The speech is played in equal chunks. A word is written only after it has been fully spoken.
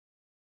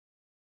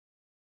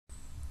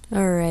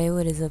Alright,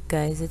 what is up,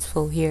 guys? It's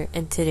Flo here,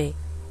 and today,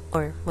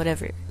 or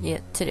whatever, yeah,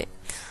 today,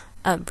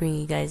 I'm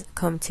bringing you guys a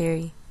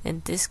commentary,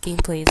 and this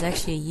gameplay is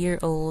actually a year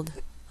old,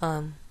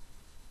 a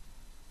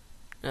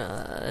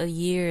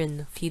year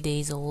and a few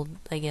days old,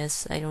 I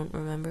guess. I don't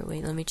remember.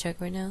 Wait, let me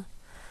check right now.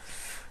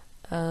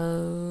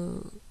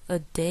 A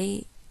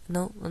day?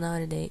 No,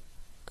 not a day.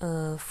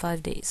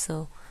 5 days.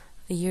 So,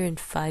 a year and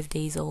 5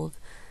 days old.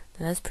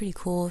 Now, that's pretty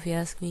cool, if you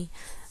ask me.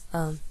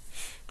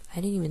 I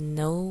didn't even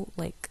know,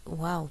 like,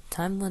 wow,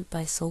 time went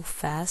by so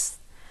fast.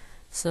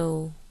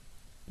 So,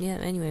 yeah,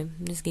 anyway,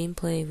 this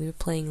gameplay, we were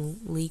playing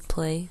League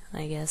Play,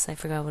 I guess. I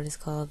forgot what it's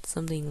called.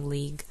 Something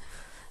League.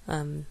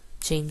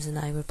 James and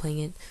I were playing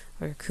it,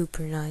 or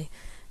Cooper and I.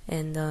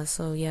 And,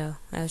 so, yeah,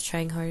 I was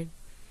trying hard.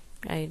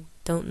 I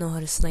don't know how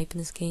to snipe in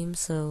this game,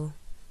 so,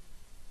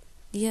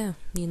 yeah,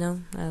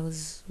 I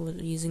was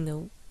using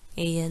the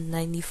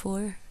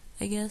AN94,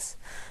 I guess.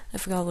 I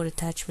forgot what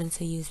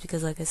attachments I used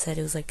because, like I said,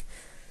 it was like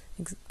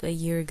a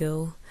year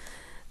ago.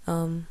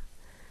 Um,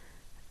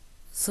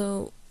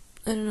 so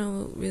I don't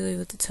know really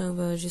what to talk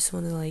about. I just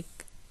want to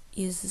like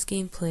use this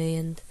gameplay,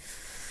 and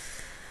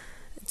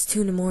it's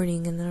 2 in the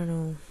morning, and I don't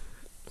know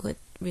what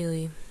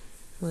really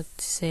what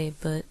to say.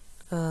 But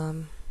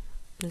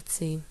let's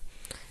see.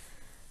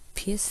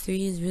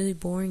 PS3 is really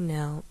boring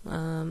now.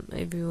 Well,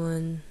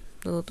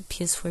 the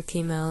PS4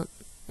 came out,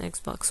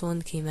 Xbox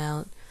One came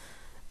out.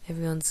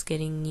 Everyone's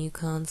getting new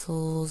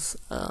consoles.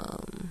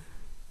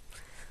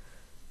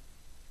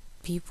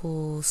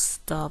 People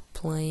stop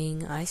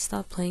playing. I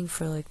stopped playing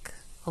for like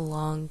a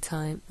long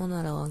time. Well,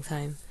 not a long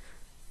time,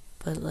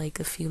 but like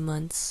a few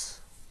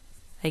months,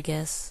 I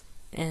guess.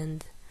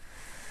 And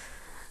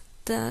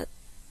that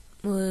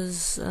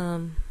was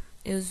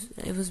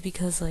it was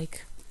because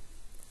like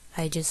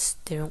I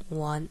just didn't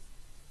want.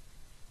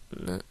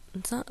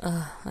 It's not.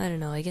 I don't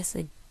know. I guess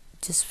I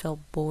just felt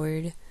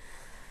bored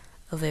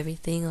of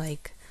everything.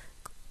 Like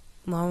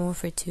Modern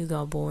Warfare 2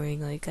 got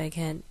boring. Like I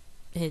can't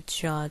hit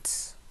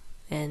shots,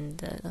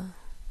 and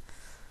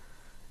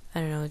I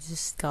don't know, it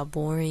just got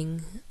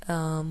boring.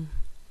 Call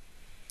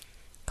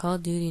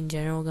of Duty in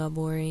general got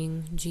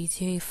boring.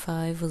 GTA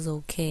 5 was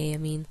okay. I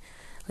mean,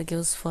 like it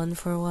was fun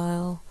for a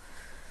while,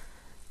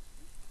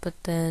 but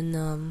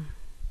then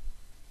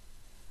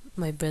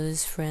my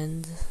brother's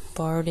friend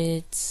borrowed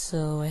it,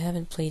 so I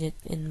haven't played it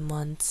in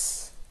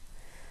months.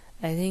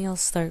 I think I'll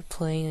start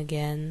playing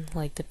again,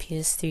 like the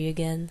PS3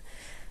 again,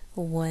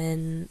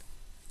 when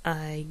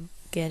I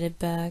get it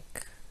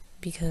back,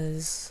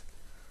 because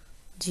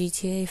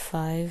GTA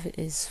 5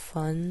 is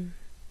fun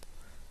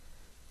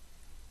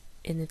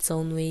in its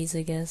own ways,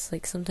 I guess.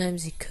 Like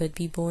sometimes it could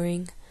be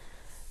boring,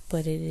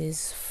 but it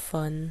is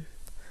fun.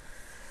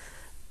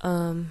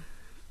 Modern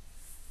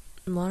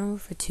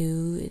Warfare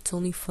 2, it's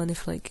only fun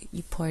if like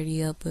you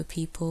party up with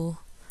people.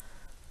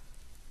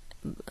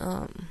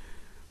 But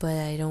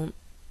I don't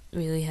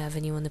really have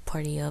anyone to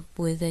party up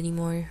with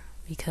anymore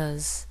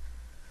because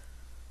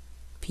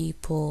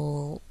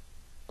people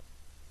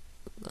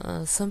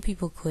some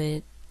people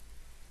quit,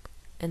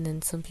 and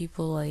then some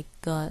people like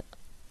got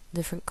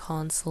different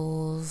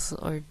consoles,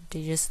 or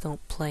they just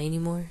don't play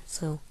anymore.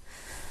 So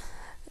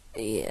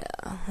yeah,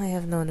 I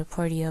have no one to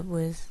party up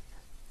with,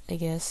 I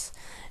guess.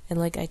 And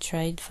like I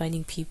tried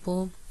finding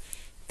people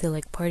to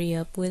like party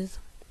up with,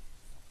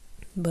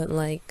 but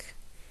like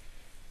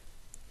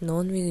no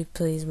one really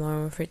plays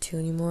Modern Warfare 2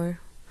 anymore.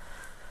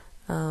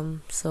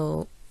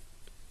 So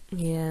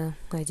yeah,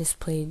 I just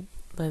played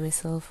by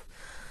myself.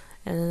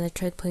 And then I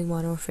tried playing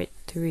Modern Warfare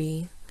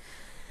 3,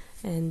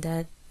 and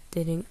that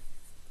didn't,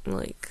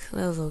 like,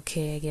 that was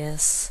okay, I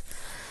guess.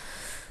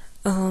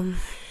 I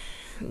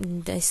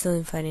still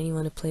didn't find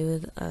anyone to play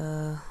with,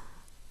 and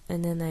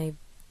then I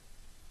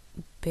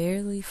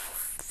barely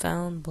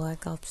found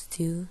Black Ops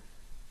 2,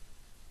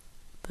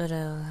 but,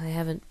 I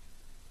haven't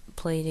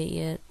played it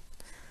yet.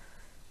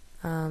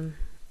 I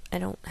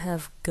don't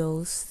have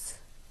Ghost,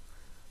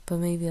 but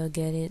maybe I'll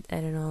get it, I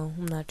don't know,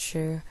 I'm not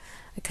sure.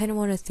 I kinda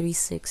want a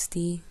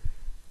 360,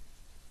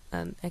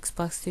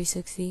 Xbox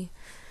 360,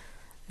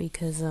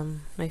 because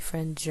my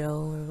friend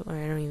Joe, or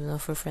I don't even know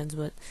if we're friends,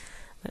 but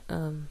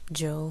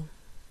Joe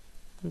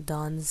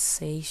Don's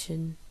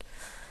Station,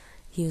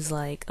 he was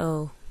like,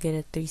 oh, get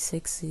a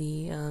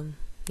 360,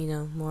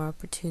 more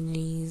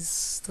opportunities,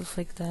 stuff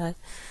like that.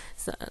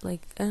 So,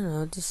 like, I don't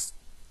know, it just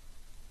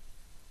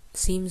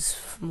seems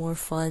more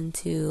fun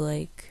to,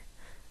 like,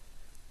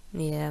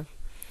 yeah,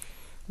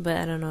 but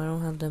I don't know, I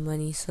don't have the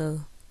money,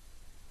 so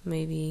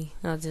maybe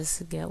I'll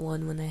just get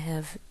one when I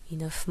have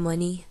enough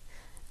money.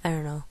 I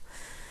don't know.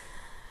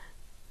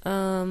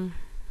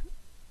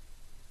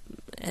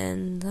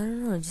 And I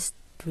don't know, I just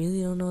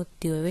really don't know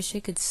what to do. I wish I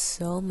could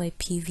sell my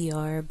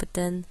PVR, but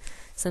then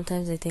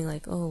sometimes I think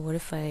like, oh, what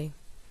if I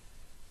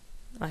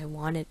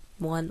want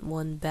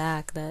one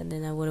back, that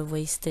then I would have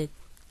wasted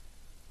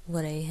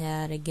what I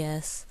had, I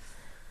guess.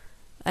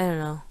 I don't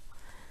know.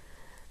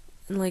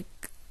 And like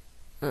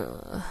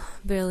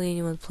barely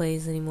anyone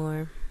plays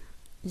anymore.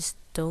 Just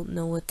don't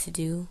know what to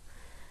do.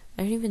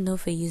 I don't even know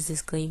if I use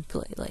this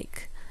gameplay,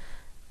 like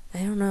I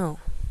don't know.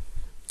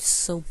 Just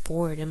so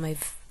bored, and my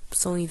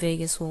Sony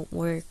Vegas won't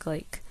work.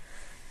 Like,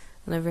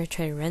 whenever I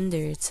try to render,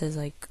 it says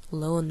like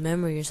low on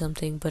memory or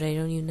something, but I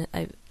don't even,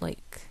 I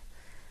like,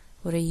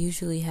 what I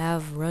usually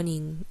have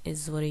running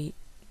is what I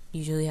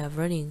usually have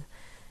running,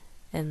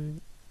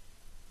 and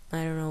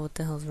I don't know what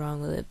the hell's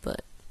wrong with it,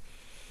 but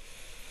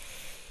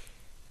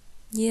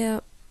yeah,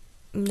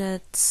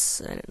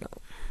 that's, I don't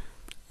know.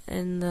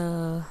 And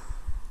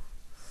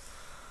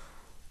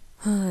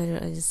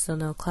I just don't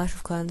know. Clash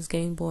of Clans is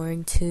getting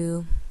boring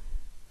too.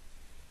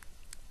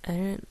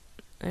 I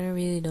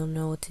really don't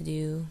know what to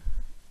do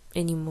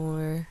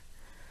anymore.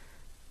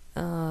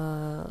 I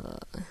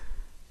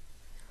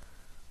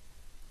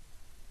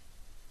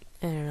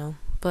don't know,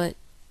 but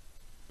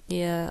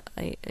yeah,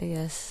 I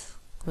guess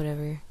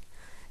whatever.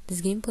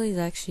 This gameplay is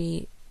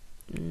actually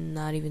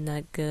not even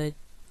that good.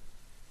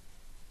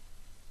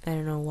 I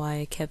don't know why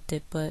I kept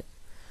it, but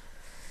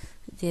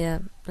yeah,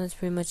 that's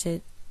pretty much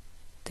it.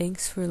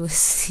 Thanks for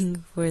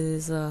listening for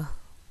this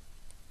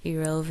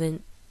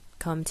irrelevant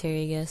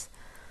commentary, I guess.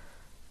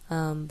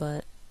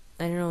 But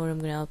I don't know what I'm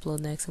gonna upload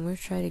next. I'm gonna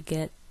try to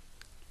get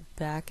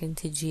back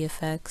into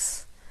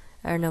GFX.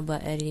 I don't know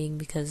about editing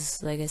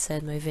because, like I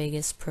said, my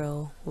Vegas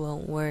Pro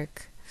won't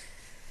work.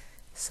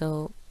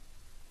 So,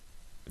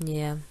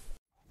 yeah.